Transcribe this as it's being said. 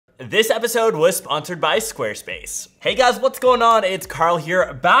This episode was sponsored by Squarespace. Hey guys, what's going on? It's Karl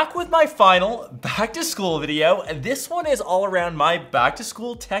here, back with my final back to school video. And this one is all around my back to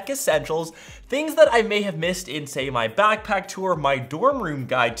school tech essentials, things that I may have missed in, say, my backpack tour, my dorm room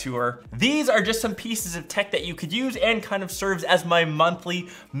guide tour. These are just some pieces of tech that you could use and kind of serves as my monthly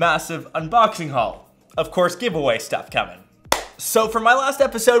massive unboxing haul. Of course, giveaway stuff coming. So for my last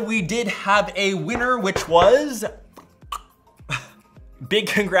episode, we did have a winner, which was big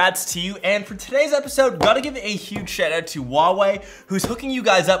congrats to you. And for today's episode, gotta give a huge shout out to Huawei, who's hooking you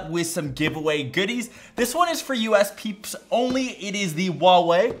guys up with some giveaway goodies. This one is for US peeps only. It is the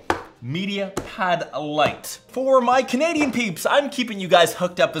Huawei Media Pad Lite. For my Canadian peeps, I'm keeping you guys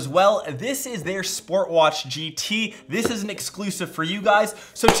hooked up as well. This is their Sportwatch GT. This is an exclusive for you guys.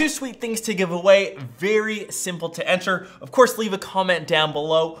 So 2 sweet things to give away, very simple to enter. Of course, leave a comment down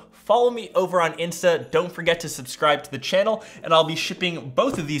below. Follow me over on Insta. Don't forget to subscribe to the channel, and I'll be shipping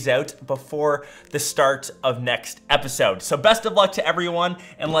both of these out before the start of next episode. So best of luck to everyone,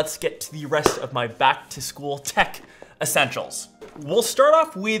 and let's get to the rest of my back to school tech essentials. We'll start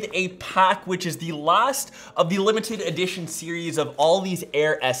off with a pack, which is the last of the limited edition series of all these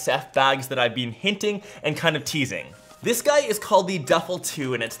Air SF bags that I've been hinting and kind of teasing. This guy is called the Duffel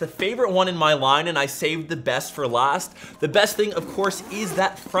 2, and it's the favorite one in my line, and I saved the best for last. The best thing, of course, is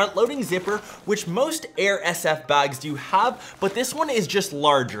that front-loading zipper, which most Air SF bags do have, but this one is just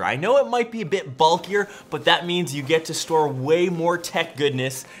larger. I know it might be a bit bulkier, but that means you get to store way more tech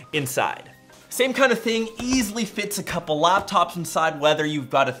goodness inside. Same kind of thing, easily fits a couple laptops inside, whether you've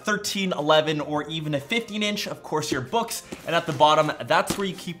got a 13, 11, or even a 15-inch, of course your books, and at the bottom, that's where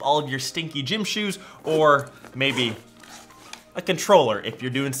you keep all of your stinky gym shoes, or maybe a controller if you're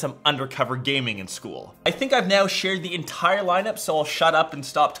doing some undercover gaming in school. I think I've now shared the entire lineup, so I'll shut up and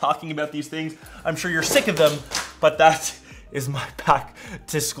stop talking about these things. I'm sure you're sick of them, but that is my back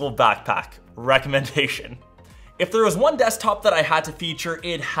to school backpack recommendation. If there was one desktop that I had to feature,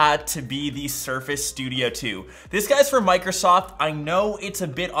 it had to be the Surface Studio 2. This guy's for Microsoft. I know it's a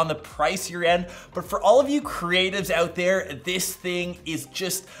bit on the pricier end, but for all of you creatives out there, this thing is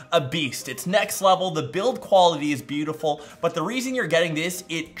just a beast. It's next level, the build quality is beautiful, but the reason you're getting this,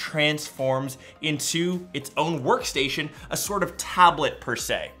 it transforms into its own workstation, a sort of tablet per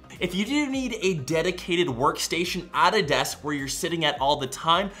se. If you do need a dedicated workstation at a desk where you're sitting at all the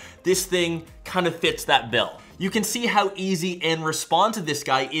time, this thing kind of fits that bill. You can see how easy and responsive this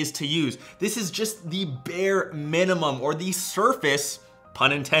guy is to use. This is just the bare minimum, or the surface,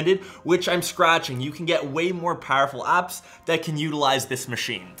 pun intended, which I'm scratching. You can get way more powerful apps that can utilize this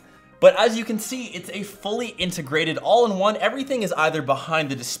machine. But as you can see, it's a fully integrated all-in-one. Everything is either behind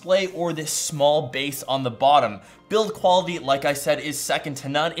the display or this small base on the bottom. Build quality, like I said, is second to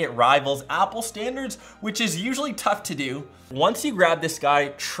none. It rivals Apple standards, which is usually tough to do. Once you grab this guy,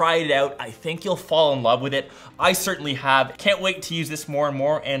 try it out. I think you'll fall in love with it. I certainly have. Can't wait to use this more and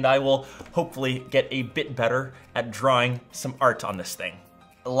more, and I will hopefully get a bit better at drawing some art on this thing.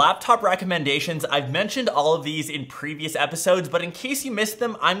 Laptop recommendations, I've mentioned all of these in previous episodes, but in case you missed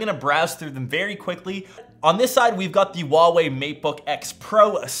them, I'm gonna browse through them very quickly. On this side, we've got the Huawei MateBook X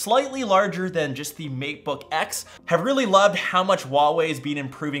Pro, slightly larger than just the MateBook X. Have really loved how much Huawei has been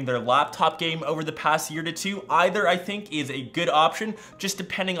improving their laptop game over the past year to two. Either, I think, is a good option, just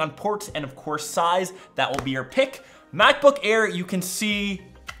depending on ports and of course size, that will be your pick. MacBook Air, you can see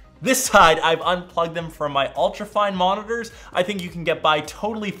this side, I've unplugged them from my ultra-fine monitors. I think you can get by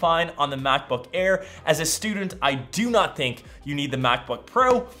totally fine on the MacBook Air. As a student, I do not think you need the MacBook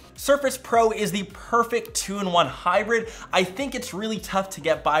Pro. Surface Pro is the perfect 2-in-1 hybrid. I think it's really tough to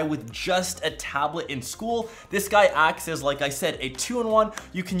get by with just a tablet in school. This guy acts as, like I said, a 2-in-1.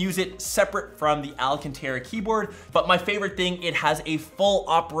 You can use it separate from the Alcantara keyboard, but my favorite thing, it has a full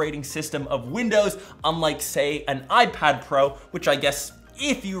operating system of Windows, unlike, say, an iPad Pro, which I guess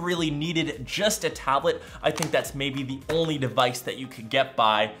if you really needed just a tablet, I think that's maybe the only device that you could get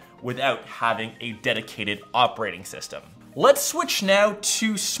by without having a dedicated operating system. Let's switch now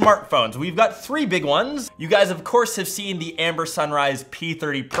to smartphones. We've got 3 big ones. You guys, of course, have seen the Amber Sunrise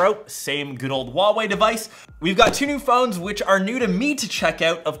P30 Pro, same good old Huawei device. We've got 2 new phones, which are new to me to check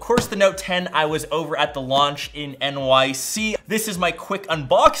out. Of course, the Note 10, I was over at the launch in NYC. This is my quick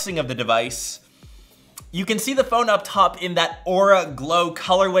unboxing of the device. You can see the phone up top in that Aura Glow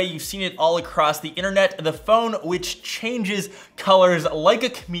colorway. You've seen it all across the internet. The phone which changes colors like a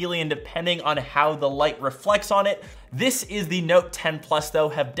chameleon depending on how the light reflects on it. This is the Note 10 Plus though,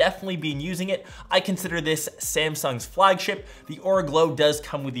 have definitely been using it. I consider this Samsung's flagship. The Aura Glow does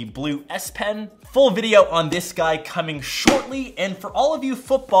come with the blue S Pen. Full video on this guy coming shortly. And for all of you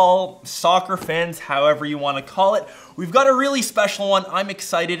football, soccer fans, however you want to call it, we've got a really special one. I'm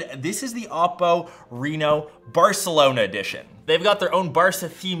excited. This is the Oppo Reno Barcelona edition. They've got their own Barca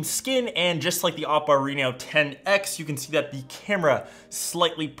themed skin, and just like the Oppo Reno 10X, you can see that the camera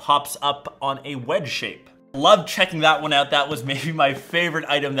slightly pops up on a wedge shape. Love checking that one out. That was maybe my favorite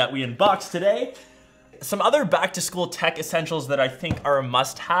item that we unboxed today. Some other back to school tech essentials that I think are a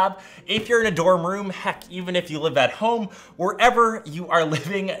must have. If you're in a dorm room, heck, even if you live at home, wherever you are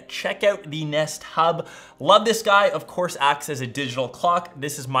living, check out the Nest Hub. Love this guy, of course, acts as a digital clock.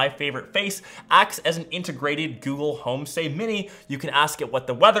 This is my favorite face. Acts as an integrated Google Home Say Mini. You can ask it what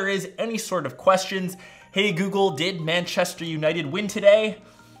the weather is, any sort of questions. Hey Google, did Manchester United win today?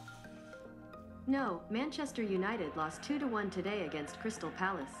 No, Manchester United lost 2-1 today against Crystal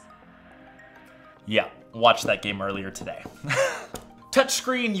Palace. Yeah, watched that game earlier today.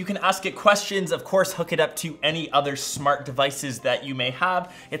 Touchscreen, you can ask it questions, of course, hook it up to any other smart devices that you may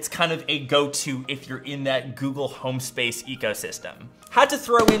have. It's kind of a go-to if you're in that Google Home Space ecosystem. Had to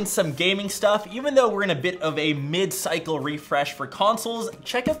throw in some gaming stuff. Even though we're in a bit of a mid-cycle refresh for consoles,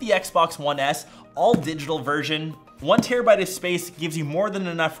 check out the Xbox One S, all digital version. 1 terabyte of space gives you more than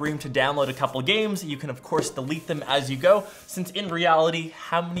enough room to download a couple games. You can of course delete them as you go, since in reality,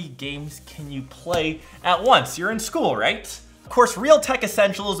 how many games can you play at once? You're in school, right? Of course, real tech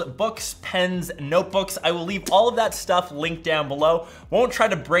essentials, books, pens, notebooks. I will leave all of that stuff linked down below. Won't try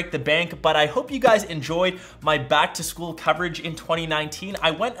to break the bank, but I hope you guys enjoyed my back to school coverage in 2019.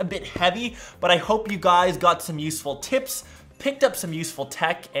 I went a bit heavy, but I hope you guys got some useful tips, picked up some useful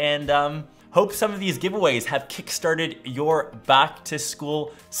tech, and hope some of these giveaways have kickstarted your back to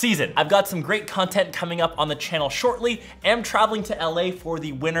school season. I've got some great content coming up on the channel shortly. Am traveling to LA for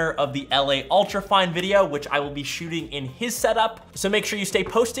the winner of the LA Ultrafine video, which I will be shooting in his setup. So make sure you stay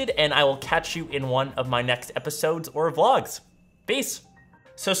posted and I will catch you in one of my next episodes or vlogs. Peace.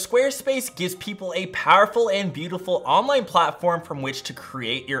 So Squarespace gives people a powerful and beautiful online platform from which to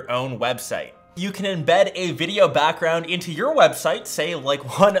create your own website. You can embed a video background into your website, say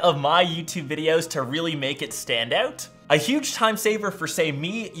like one of my YouTube videos, to really make it stand out. A huge time saver for say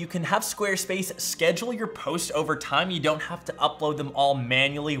me, you can have Squarespace schedule your posts over time. You don't have to upload them all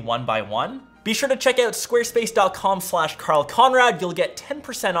manually one by one. Be sure to check out squarespace.com/Karl Conrad. You'll get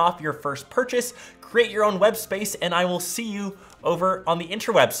 10% off your first purchase. Create your own web space, and I will see you over on the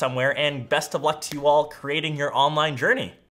interweb somewhere, and best of luck to you all creating your online journey.